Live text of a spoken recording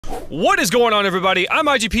What is going on, everybody? I'm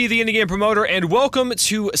IGP, the Indie Game Promoter, and welcome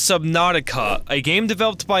to Subnautica, a game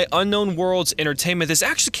developed by Unknown Worlds Entertainment. This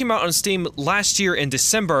actually came out on Steam last year in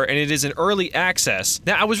December, and it is in early access.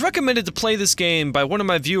 Now, I was recommended to play this game by one of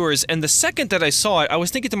my viewers, and the second that I saw it, I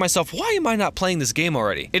was thinking to myself, why am I not playing this game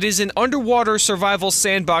already? It is an underwater survival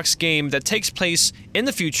sandbox game that takes place in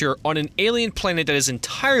the future on an alien planet that is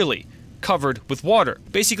entirely covered with water.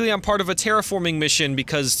 Basically, I'm part of a terraforming mission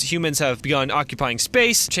because humans have begun occupying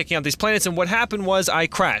space, checking out these planets, and what happened was I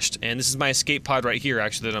crashed. And this is my escape pod right here,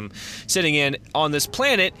 actually, that I'm sitting in on this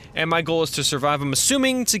planet, and my goal is to survive. I'm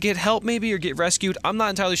assuming to get help, maybe, or get rescued. I'm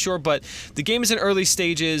not entirely sure, but the game is in early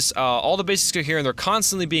stages. All the basics are here, and they're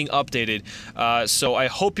constantly being updated. So I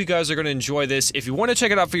hope you guys are going to enjoy this. If you want to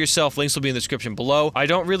check it out for yourself, links will be in the description below. I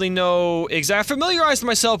don't really know exactly. I familiarized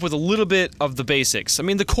myself with a little bit of the basics. I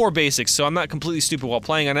mean, the core basics. So I'm not completely stupid while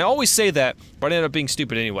playing, and I always say that, but I end up being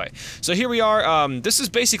stupid anyway. So here we are. This is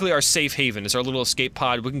basically our safe haven. It's our little escape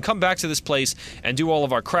pod. We can come back to this place and do all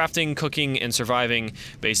of our crafting, cooking, and surviving,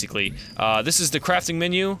 basically. This is the crafting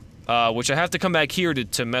menu, which I have to come back here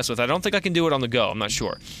to mess with. I don't think I can do it on the go. I'm not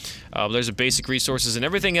sure. There's a basic resources, and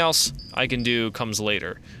everything else I can do comes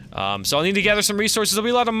later. So I'll need to gather some resources. There'll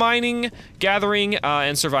be a lot of mining, gathering,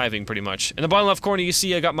 and surviving, pretty much. In the bottom left corner, you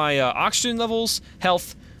see I got my oxygen levels,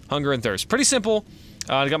 health, hunger, and thirst. Pretty simple.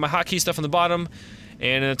 I got my hotkey stuff on the bottom,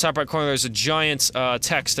 and in the top right corner there's a giant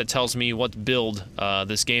text that tells me what build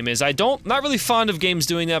this game is. Not really fond of games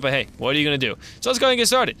doing that, but hey, what are you gonna do? So let's go ahead and get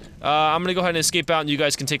started. I'm gonna go ahead and escape out, and you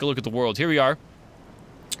guys can take a look at the world. Here we are,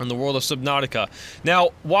 in the world of Subnautica. Now,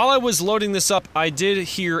 while I was loading this up, I did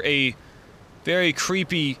hear a very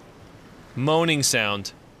creepy moaning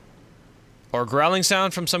sound. Or growling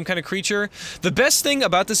sound from some kind of creature. The best thing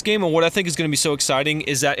about this game, and what I think is going to be so exciting,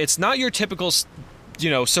 is that it's not your typical, you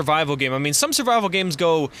know, survival game. I mean, some survival games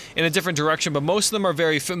go in a different direction, but most of them are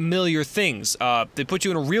very familiar things. They put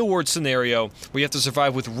you in a real-world scenario where you have to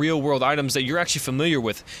survive with real-world items that you're actually familiar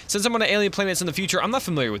with. Since I'm on alien planets in the future, I'm not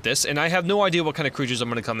familiar with this, and I have no idea what kind of creatures I'm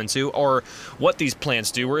going to come into, or what these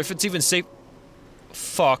plants do, or if it's even safe.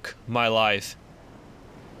 Fuck my life.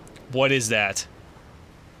 What is that?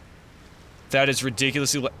 That is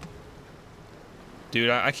ridiculously Dude,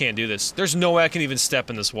 I can't do this. There's no way I can even step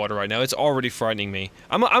in this water right now. It's already frightening me.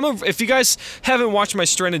 If you guys haven't watched my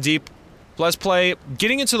Stranded Deep Let's Play,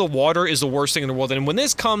 getting into the water is the worst thing in the world. And when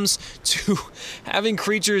this comes to having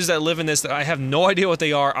creatures that live in this that I have no idea what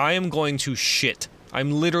they are, I am going to shit.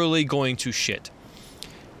 I'm literally going to shit.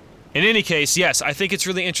 In any case, yes, I think it's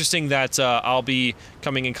really interesting that I'll be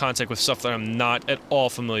coming in contact with stuff that I'm not at all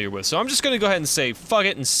familiar with. So I'm just gonna go ahead and say fuck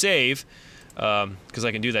it and save. Because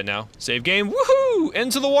I can do that now. Save game, woohoo!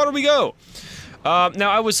 Into the water we go!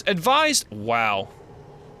 Now I was advised, wow.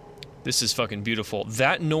 This is fucking beautiful.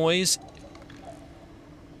 That noise...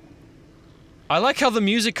 I like how the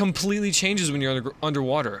music completely changes when you're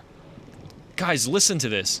underwater. Guys, listen to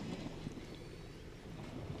this.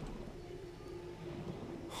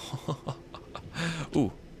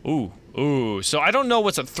 Ooh, ooh, ooh. So I don't know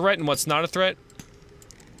what's a threat and what's not a threat.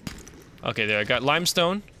 Okay, there, I got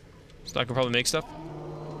limestone. So I can probably make stuff.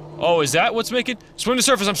 Oh, is that what's making? Swim to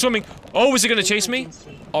surface, I'm swimming. Oh, is it gonna chase me?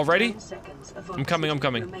 Already? I'm coming, I'm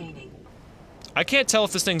coming. I can't tell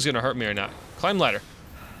if this thing's gonna hurt me or not. Climb ladder.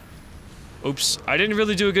 Oops, I didn't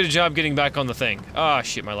really do a good job getting back on the thing. Ah,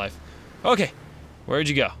 shit, my life. Okay, where'd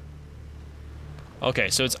you go? Okay,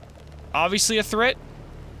 so it's obviously a threat.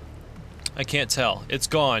 I can't tell. It's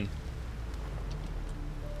gone.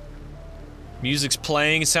 Music's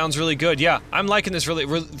playing, it sounds really good. Yeah, I'm liking this really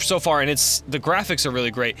so far, and the graphics are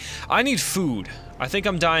really great. I need food. I think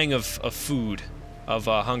I'm dying of food, of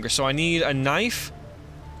hunger, so I need a knife.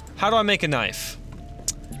 How do I make a knife?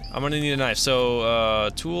 I'm gonna need a knife,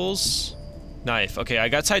 so, tools, knife. Okay, I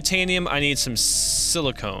got titanium, I need some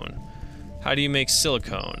silicone. How do you make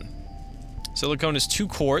silicone? Silicone is 2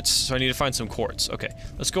 quartz, so I need to find some quartz. Okay,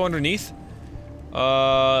 let's go underneath.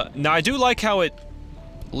 Now I do like how it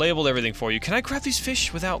labeled everything for you. Can I grab these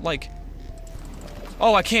fish without, like...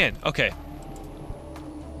 Oh, I can. Okay.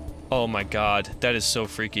 Oh my god. That is so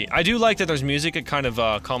freaky. I do like that there's music. It kind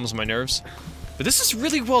of, calms my nerves. But this is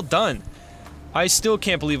really well done. I still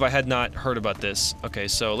can't believe I had not heard about this. Okay,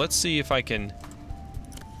 so let's see if I can...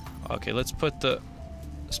 Okay, let's put the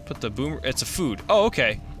boomer... It's a food. Oh,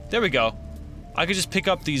 okay. There we go. I could just pick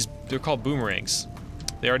up these... They're called boomerangs.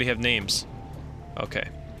 They already have names. Okay.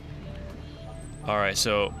 Alright,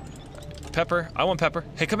 so... Pepper. I want pepper.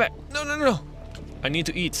 Hey, come back! No, no, no, no! I need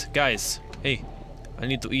to eat, guys. Hey, I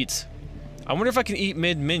need to eat. I wonder if I can eat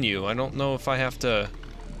mid-menu. I don't know if I have to...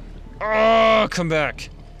 Oh, come back!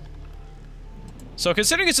 So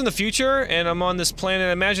considering it's in the future and I'm on this planet,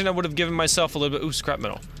 I imagine I would have given myself a little bit— ooh, scrap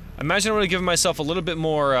metal. I imagine I would have given myself a little bit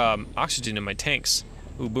more oxygen in my tanks.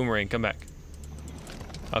 Ooh, boomerang, come back.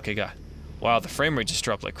 Okay, God. Wow, the frame rate just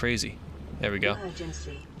dropped like crazy. There we go.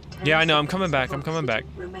 Yeah, I know, I'm coming back, I'm coming back.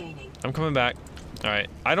 I'm coming back.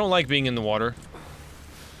 Alright, I don't like being in the water.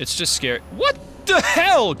 It's just scary. What the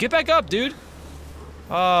hell? Get back up, dude!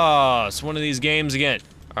 Ah, it's one of these games again.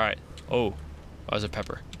 Alright. Oh, that was a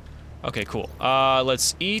pepper. Okay, cool.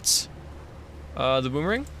 Let's eat the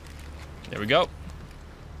boomerang. There we go.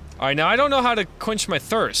 Alright, now I don't know how to quench my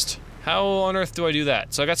thirst. How on earth do I do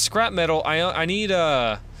that? So I got scrap metal. I need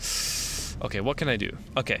okay, what can I do?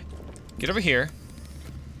 Okay. Get over here.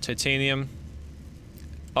 Titanium.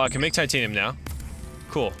 Oh, I can make titanium now.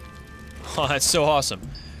 Cool. Oh, that's so awesome.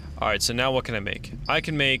 Alright, so now what can I make? I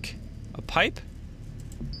can make a pipe.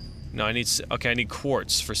 No, I need— okay, I need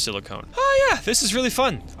quartz for silicone. Oh yeah, this is really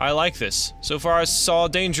fun. I like this. So far I saw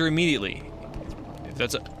danger immediately. If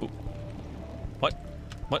that's a— ooh. What?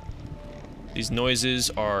 What? These noises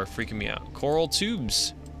are freaking me out. Coral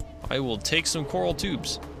tubes. I will take some coral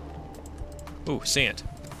tubes. Ooh, sand.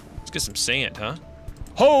 Let's get some sand, huh?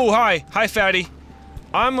 Oh, hi! Hi, fatty!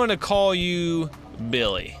 I'm gonna call you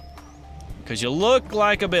Billy. Because you look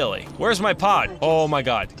like a Billy. Where's my pod? Oh my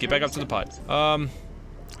God. Get back up to the pod.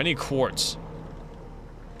 I need quartz.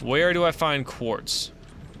 Where do I find quartz?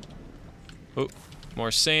 Oh, more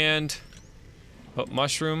sand. Oh,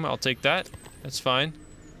 mushroom. I'll take that. That's fine.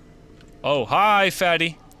 Oh, hi,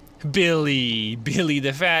 fatty. Billy. Billy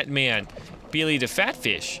the fat man. Billy the fat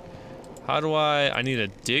fish. How do I need a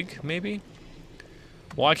dig, maybe?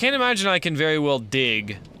 Well, I can't imagine I can very well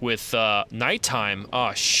dig with, nighttime.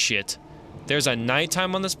 Oh, shit. There's a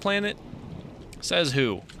nighttime on this planet? Says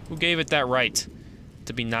who? Who gave it that right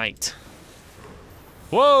to be night?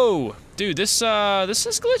 Whoa! Dude, this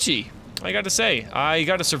is glitchy. I gotta say. I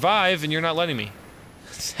gotta survive, and you're not letting me.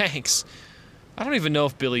 Thanks. I don't even know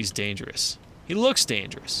if Billy's dangerous. He looks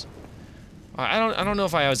dangerous. I don't know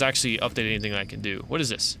if I was actually updated anything I can do. What is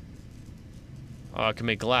this? Oh, I can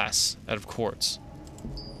make glass out of quartz.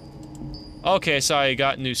 Okay, so I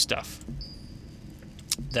got new stuff.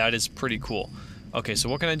 That is pretty cool. Okay, so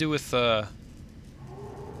what can I do with, that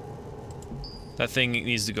thing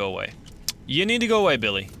needs to go away. You need to go away,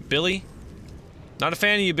 Billy. Billy? Not a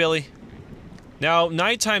fan of you, Billy. Now,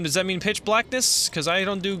 nighttime, does that mean pitch blackness? Because I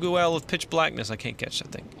don't do well with pitch blackness. I can't catch that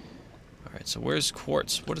thing. Alright, so where's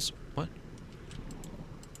quartz? What?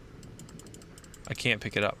 I can't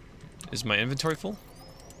pick it up. Is my inventory full?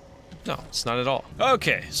 No, it's not at all.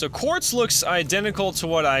 Okay, so quartz looks identical to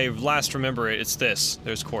what I last remember it. It's this.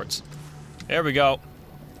 There's quartz. There we go.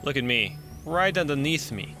 Look at me. Right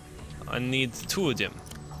underneath me. I need 2 of them.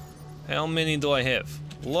 How many do I have?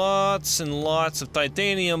 Lots and lots of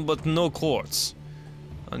titanium, but no quartz.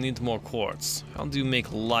 I need more quartz. How do you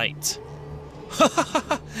make light?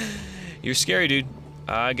 You're scary, dude.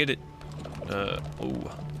 I get it.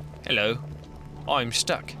 Oh. Hello. I'm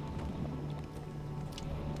stuck.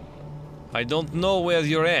 I don't know where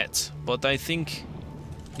you're at, but I think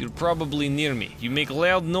you're probably near me. You make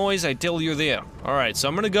loud noise, I tell you're there. Alright, so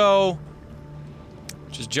I'm gonna go.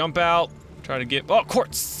 Just jump out. Try to get— oh,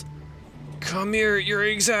 quartz! Come here, you're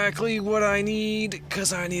exactly what I need,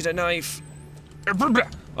 cause I need a knife.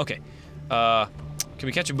 Okay. Can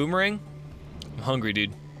we catch a boomerang? I'm hungry,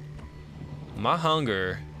 dude. My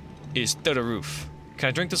hunger is through the roof. Can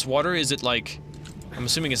I drink this water? Is it like— I'm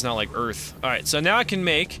assuming it's not like earth. Alright, so now I can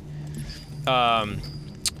make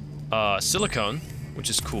silicone, which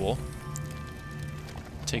is cool.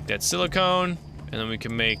 Take that silicone, and then we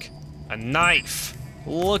can make a knife.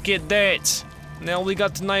 Look at that! Now we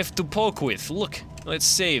got the knife to poke with. Look, let's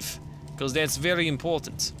save, because that's very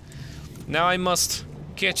important. Now I must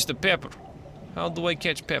catch the pepper. How do I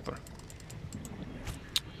catch pepper?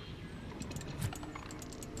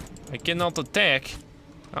 I cannot attack.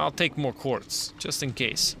 I'll take more quartz, just in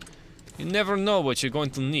case. You never know what you're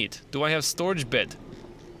going to need. Do I have storage bed?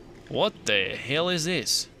 What the hell is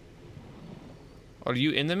this? Are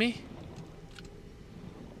you enemy?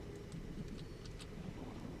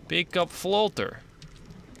 Pick up floater.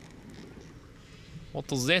 What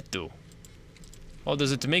does that do? Oh,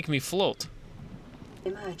 does it make me float?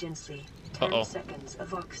 Emergency. 10 seconds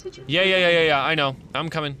of oxygen. Yeah, I know. I'm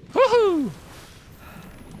coming. Woohoo!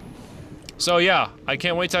 So yeah, I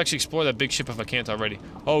can't wait to actually explore that big ship if I can't already.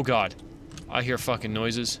 Oh god. I hear fucking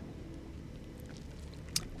noises.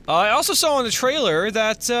 I also saw in the trailer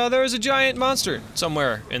that there is a giant monster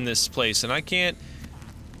somewhere in this place, and I can't...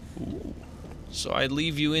 Ooh. So I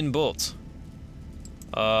leave you in bolt.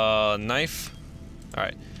 Knife?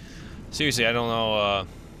 Alright. Seriously, I don't know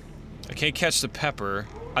I can't catch the pepper.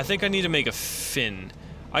 I think I need to make a fin.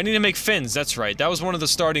 I need to make fins, that's right. That was one of the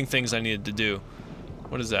starting things I needed to do.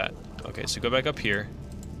 What is that? Okay, so go back up here.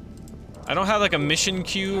 I don't have like a mission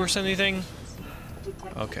queue or anything.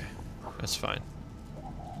 Okay, that's fine.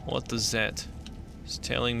 What is that? It's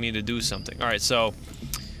telling me to do something. Alright, so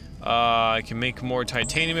I can make more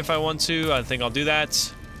titanium if I want to. I think I'll do that,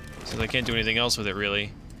 since I can't do anything else with it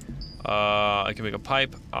really. I can make a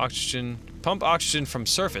pipe, oxygen, pump oxygen from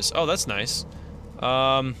surface. Oh, that's nice. What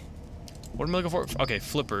am I looking for? Okay,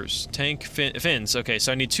 flippers, tank, fins. Okay,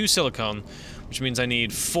 so I need 2 silicone, which means I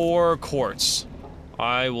need 4 quartz.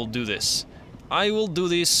 I will do this. I will do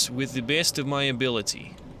this with the best of my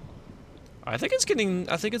ability. I think it's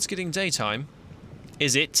getting daytime.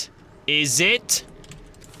 Is it? Is it?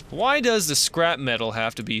 Why does the scrap metal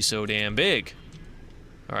have to be so damn big?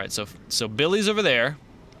 Alright, so Billy's over there.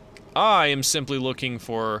 I am simply looking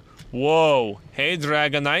for... Whoa! Hey,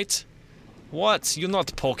 Dragonite! What? You're not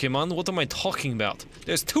Pokemon, what am I talking about?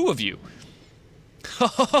 There's 2 of you!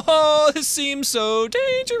 Oh, this seems so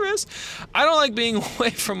dangerous! I don't like being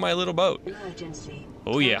away from my little boat. Emergency.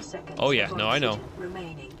 Oh yeah. Oh yeah, no, I know.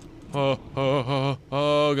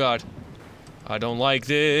 Oh god. I don't like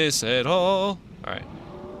this at all. Alright.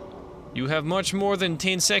 You have much more than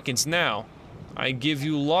 10 seconds now. I give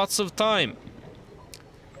you lots of time.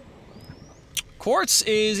 Quartz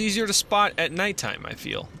is easier to spot at nighttime, I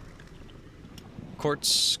feel.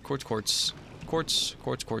 Quartz, quartz, quartz. Quartz,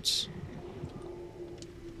 quartz, quartz.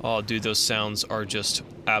 Oh, dude, those sounds are just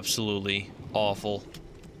absolutely awful.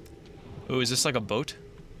 Ooh, is this like a boat?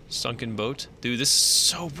 Sunken boat? Dude, this is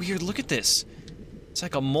so weird. Look at this. It's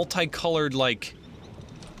like a multicolored, like,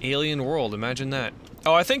 alien world. Imagine that.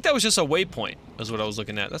 Oh, I think that was just a waypoint, is what I was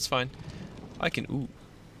looking at. That's fine. I can... Ooh.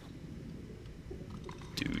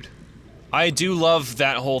 Dude. I do love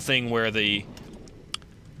that whole thing where the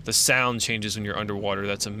sound changes when you're underwater.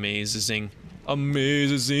 That's amazing.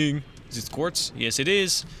 Amazing. Is it quartz? Yes, it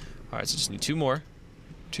is. Alright, so just need 2 more.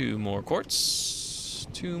 2 more quartz.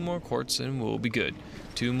 2 more quartz and we'll be good.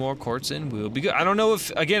 2 more quartz and we'll be good. I don't know if,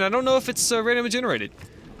 again, I don't know if it's randomly generated.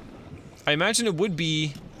 I imagine it would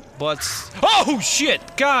be, but... Oh, shit!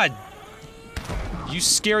 God! You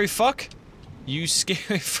scary fuck. You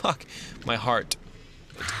scary fuck. My heart.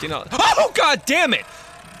 Oh, god damn it!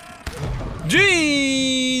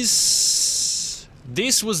 Jeez!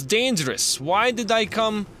 This was dangerous. Why did I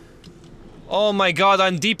come... Oh my god,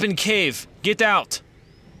 I'm deep in cave. Get out.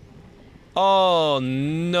 Oh,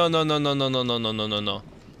 no, no, no, no, no, no, no, no, no, no, no.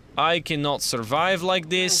 I cannot survive like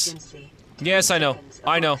this. Yes, I know.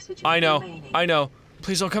 I know. I know. I know.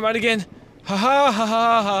 Please don't come out again. Ha ha ha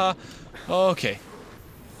ha ha. Okay.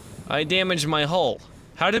 I damaged my hull.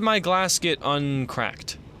 How did my glass get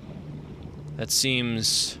uncracked? That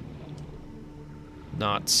seems...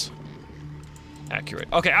 not... accurate.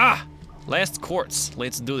 Okay, last quartz.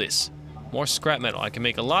 Let's do this. More scrap metal. I can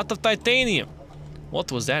make a lot of titanium.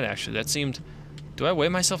 What was that, actually? That seemed... Do I weigh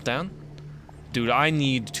myself down? Dude, I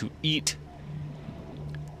need to eat.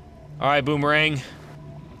 Alright, Boomerang.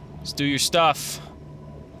 Let's do your stuff.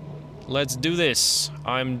 Let's do this.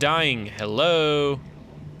 I'm dying. Hello?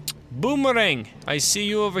 Boomerang! I see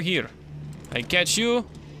you over here. I catch you,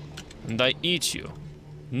 and I eat you.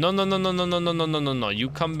 No, no, no, no, no, no, no, no, no, no, no. You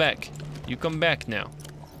come back. You come back now.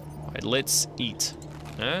 Alright, let's eat.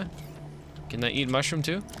 Huh? Can I eat mushroom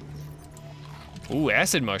too? Ooh,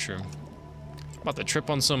 acid mushroom. About to trip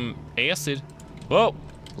on some acid. Whoa!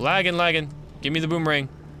 Lagging, lagging. Give me the boomerang.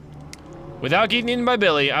 Without getting eaten by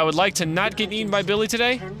Billy, I would like to not get eaten by Billy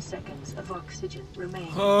today. 10 seconds of oxygen remaining.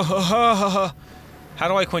 How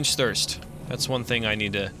do I quench thirst? That's one thing I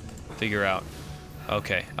need to figure out.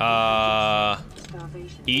 Okay,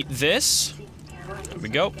 eat this. There we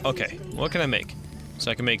go. Okay, what can I make?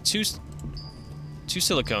 So I can make two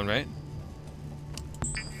silicone, right?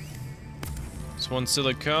 It's 1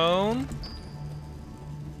 silicone.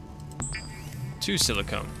 2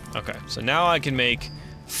 silicone. Okay, so now I can make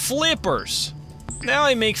flippers. Now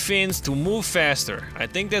I make fins to move faster. I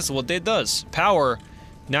think that's what it does. Power,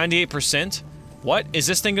 98%. What? Is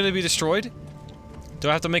this thing gonna be destroyed? Do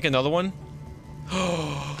I have to make another one?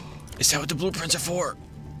 Is that what the blueprints are for?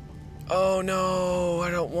 Oh no, I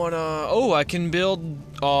don't wanna... Oh, I can build...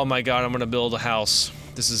 Oh my god, I'm gonna build a house.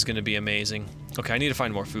 This is gonna be amazing. Okay, I need to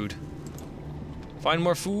find more food. Find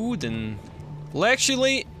more food and... Well,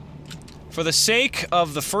 actually, for the sake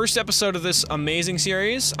of the first episode of this amazing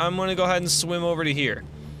series, I'm gonna go ahead and swim over to here.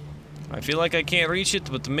 I feel like I can't reach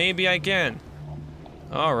it, but maybe I can.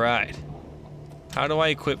 Alright. How do I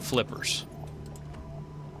equip flippers?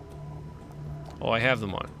 Oh, I have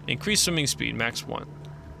them on. Increase swimming speed, max 1.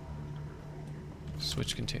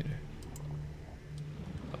 Switch container.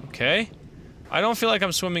 Okay. I don't feel like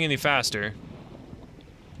I'm swimming any faster.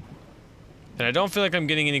 And I don't feel like I'm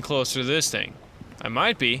getting any closer to this thing. I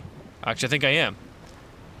might be. Actually, I think I am.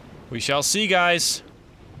 We shall see, guys.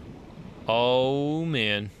 Oh,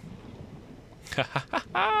 man.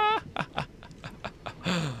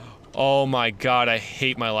 Oh my god, I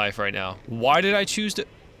hate my life right now. Why did I choose to...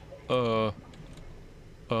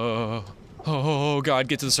 Oh god,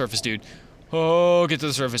 get to the surface, dude. Oh, get to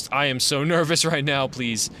the surface. I am so nervous right now,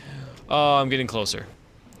 please. Oh, I'm getting closer.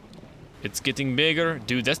 It's getting bigger.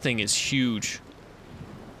 Dude, that thing is huge.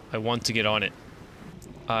 I want to get on it.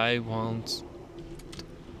 I want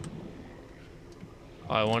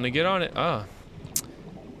to get on it. Ah.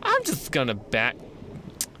 I'm just gonna back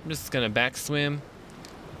swim.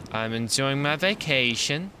 I'm enjoying my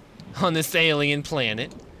vacation on this alien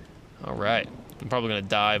planet. Alright. I'm probably gonna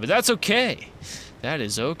die, but that's okay. That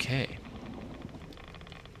is okay.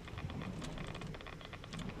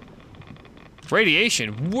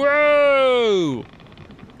 Radiation. Whoa!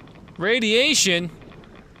 Radiation?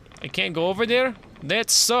 I can't go over there? That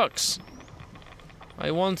sucks.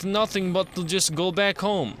 I want nothing but to just go back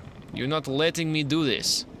home. You're not letting me do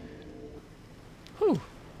this. Whew.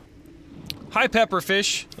 Hi,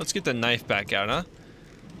 Pepperfish. Let's get the knife back out, huh?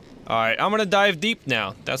 Alright, I'm gonna dive deep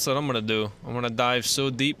now. That's what I'm gonna do. I'm gonna dive so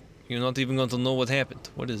deep, you're not even going to know what happened.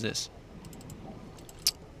 What is this?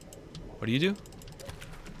 What do you do?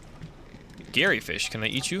 Gary fish, can I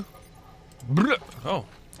eat you? Oh.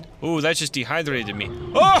 Ooh, that just dehydrated me.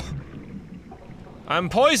 Oh! I'm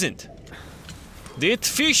poisoned. That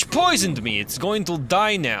fish poisoned me. It's going to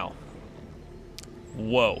die now.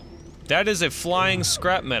 Whoa. That is a flying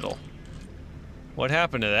scrap metal. What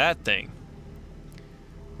happened to that thing?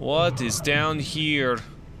 What is down here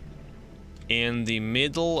in the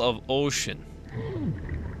middle of ocean?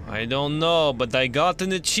 I don't know, but I got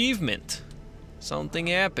an achievement. Something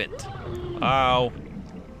happened. Ow.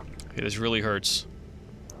 Okay, this really hurts.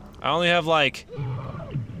 I only have like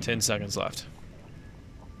 10 seconds left.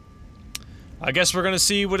 I guess we're gonna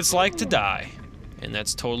see what it's like to die. And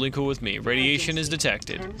that's totally cool with me. Radiation is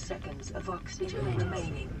detected. 10 seconds of oxygen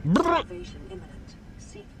remaining. Starvation imminent.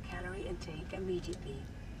 Seek calorie intake immediately.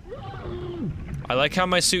 I like how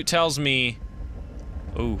my suit tells me...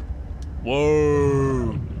 Ooh.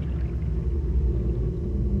 Whoa.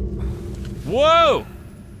 Whoa!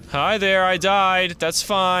 Hi there, I died. That's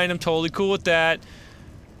fine, I'm totally cool with that.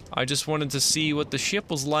 I just wanted to see what the ship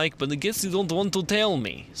was like, but I guess you don't want to tell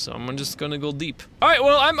me. So I'm just gonna go deep. Alright,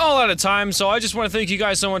 well, I'm all out of time, so I just want to thank you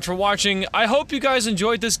guys so much for watching. I hope you guys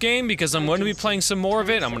enjoyed this game, because I'm going to be playing some more of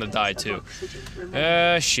it. I'm gonna die too.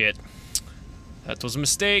 Shit. That was a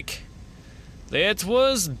mistake. That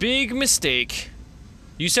was big mistake.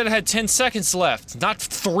 You said I had 10 seconds left, not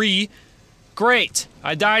 3. Great.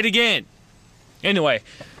 I died again. Anyway,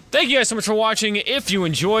 thank you guys so much for watching. If you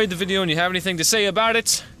enjoyed the video and you have anything to say about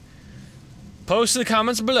it, post in the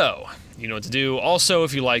comments below. You know what to do. Also,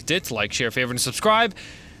 if you liked it, like, share, favorite, and subscribe.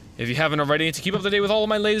 If you haven't already, to keep up to date with all of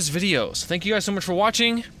my latest videos. Thank you guys so much for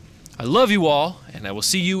watching. I love you all, and I will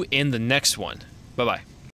see you in the next one. Bye-bye.